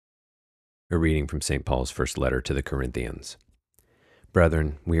A reading from St. Paul's first letter to the Corinthians.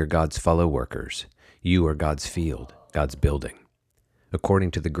 Brethren, we are God's fellow workers. You are God's field, God's building.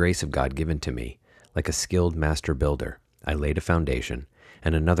 According to the grace of God given to me, like a skilled master builder, I laid a foundation,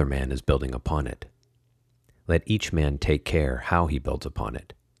 and another man is building upon it. Let each man take care how he builds upon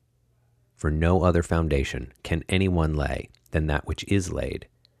it. For no other foundation can anyone lay than that which is laid,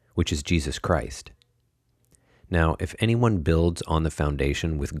 which is Jesus Christ. Now, if anyone builds on the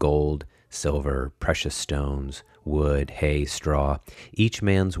foundation with gold, silver, precious stones, wood, hay, straw, each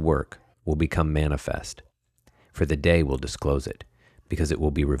man's work will become manifest. For the day will disclose it, because it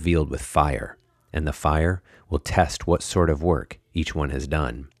will be revealed with fire, and the fire will test what sort of work each one has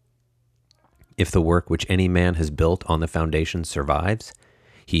done. If the work which any man has built on the foundation survives,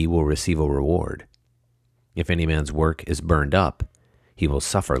 he will receive a reward. If any man's work is burned up, he will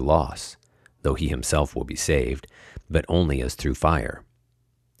suffer loss, though he himself will be saved, but only as through fire.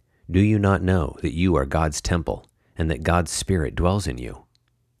 Do you not know that you are God's temple, and that God's Spirit dwells in you?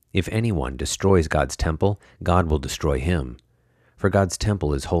 If anyone destroys God's temple, God will destroy him. For God's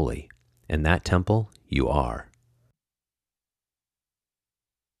temple is holy, and that temple you are.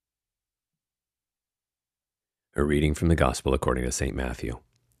 A reading from the Gospel according to St. Matthew.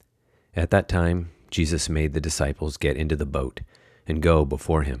 At that time, Jesus made the disciples get into the boat and go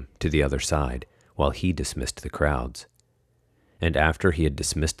before him to the other side, while he dismissed the crowds. And after he had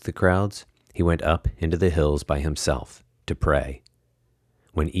dismissed the crowds, he went up into the hills by himself to pray.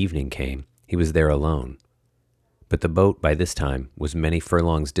 When evening came, he was there alone. But the boat by this time was many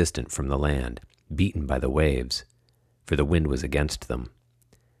furlongs distant from the land, beaten by the waves, for the wind was against them.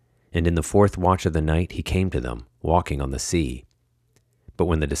 And in the fourth watch of the night he came to them, walking on the sea. But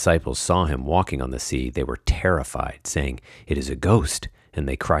when the disciples saw him walking on the sea, they were terrified, saying, "It is a ghost," and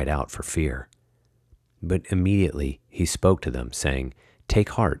they cried out for fear. But immediately he spoke to them, saying, "Take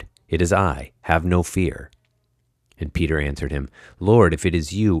heart, it is I, have no fear." And Peter answered him, "Lord, if it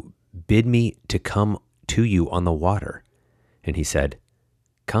is you, bid me to come to you on the water." And he said,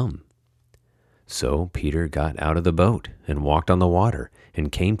 "Come." So Peter got out of the boat and walked on the water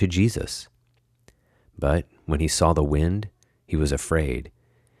and came to Jesus. But when he saw the wind, he was afraid,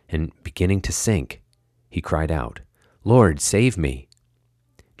 and beginning to sink, he cried out, "Lord, save me."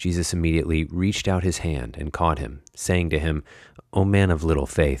 Jesus immediately reached out his hand and caught him, saying to him, "O man of little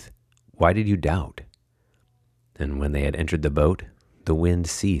faith, why did you doubt?" And when they had entered the boat, the wind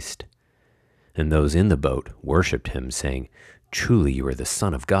ceased. And those in the boat worshipped him, saying, "Truly you are the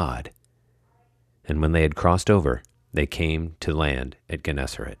Son of God." And when they had crossed over, they came to land at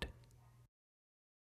Gennesaret.